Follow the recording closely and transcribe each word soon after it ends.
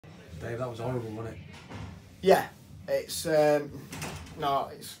Dave, that was horrible, wasn't it? Yeah, it's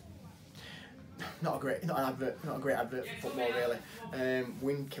it's not a great advert for football really.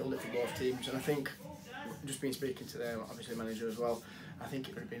 Wind killed it for both teams, and I think, just been speaking to them, obviously the manager as well, I think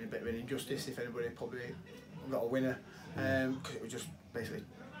it would have been a bit of an injustice if anybody probably got a winner, because it was just basically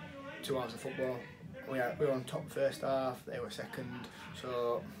 2 hours of football. We were on top first half, they were second,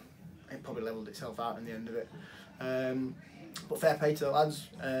 so it probably levelled itself out in the end of it. But fair play to the lads,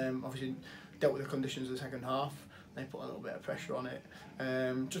 obviously dealt with the conditions of the second half. They put a little bit of pressure on it.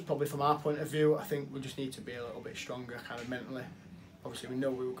 Just probably from our point of view, I think we just need to be a little bit stronger kind of mentally. Obviously we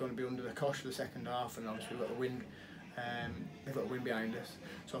know we were going to be under the cosh for the second half, and obviously we've got the wind. They've got the wind behind us.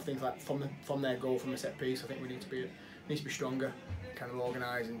 So I think like from their goal, from the set piece, I think we need to be stronger, kind of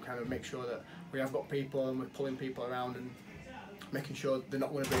organised, and kind of make sure that we have got people and we're pulling people around and making sure they're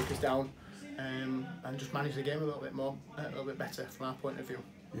not going to break us down, and just manage the game a little bit more, a little bit better from our point of view.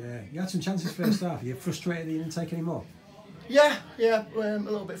 Yeah, you had some chances first half. You're frustrated that you didn't take any more? Yeah, a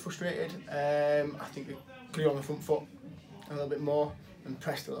little bit frustrated. I think we could be on the front foot a little bit more and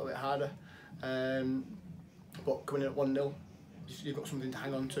pressed a little bit harder. But coming in at 1-0, you've got something to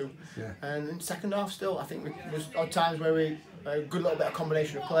hang on to. Yeah. And in second half still, I think there's odd times where we a good little bit of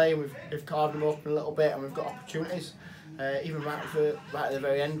combination of play, and we've carved them up a little bit, and we've got opportunities. Even right at the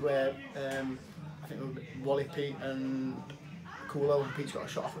very end, where I think Wally, Pete and Kulo, Pete's got a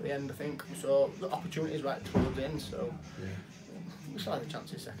shot off at the end, I think. So the opportunities right towards the end. So yeah, we still had a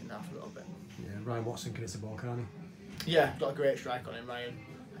chance in the second half a little bit. Yeah, Ryan Watson can hit the ball, can't he? Yeah, got a great strike on him, Ryan.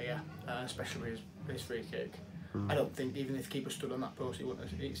 Yeah, especially his free kick. I don't think even if the keeper stood on that post,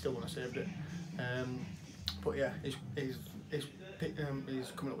 he still wouldn't have saved it. But yeah, he's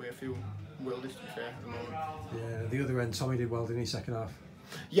coming up with a few worldies, to be fair, at the moment. Yeah, the other end, Tommy did well, didn't he, second half?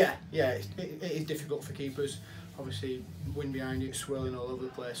 Yeah, it is difficult for keepers. Obviously, wind behind you, swirling all over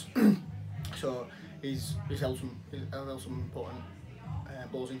the place. So he's held some important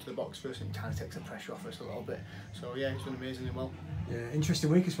balls into the box first, and it kind of takes the pressure off us a little bit. So yeah, he's done amazingly well. Yeah, interesting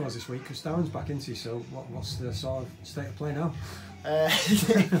week I suppose this week, because Darren's back into you, so what's the sort of state of play now?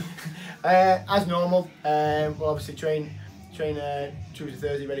 As normal, we'll obviously train Tuesday,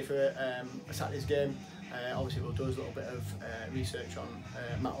 Thursday, ready for a Saturday's game. Obviously we'll do a little bit of research on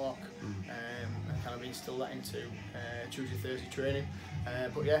Matlock, and kind of instill that into Tuesday, Thursday training.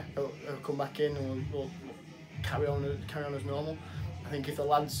 But yeah, he'll come back in, and we'll carry on as normal. I think if the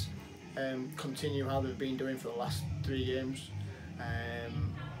lads continue how they've been doing for the last 3 games,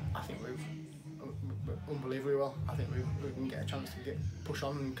 I think we've unbelievably well. I think we can get a chance to push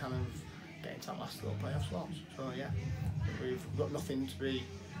on and kind of get into that last little playoff slots. So yeah, we've got nothing to be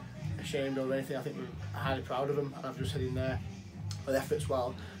ashamed of or anything. I think we're highly proud of them, and I've just said in there with efforts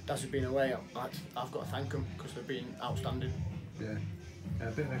while Daz has been away, I've got to thank them because they've been outstanding. Yeah.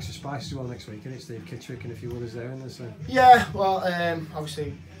 A bit of extra spice as well next week, isn't it? Steve Kittrick and a few others there, isn't there? So. Yeah, well,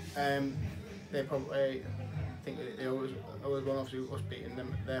 obviously, they probably think that they always won, obviously us beating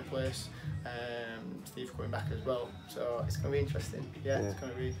them at their place. Steve coming back as well, so it's going to be interesting. Yeah, it's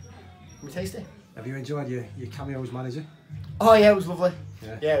going to be tasty. Have you enjoyed your cameo as manager? Oh yeah, it was lovely.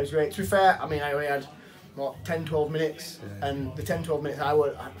 Yeah, it was great. To be fair, I mean, I only had what 10-12 minutes, and the 10-12 minutes I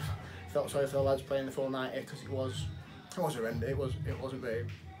felt sorry for the lads playing the full 90 because it was horrendous. It wasn't very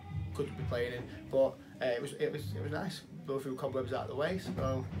good to be playing in, but it was nice. Blew a few cobwebs out of the way,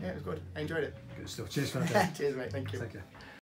 so yeah, it was good. I enjoyed it. Good stuff. Cheers for that. Cheers, mate. Thank you. Take care.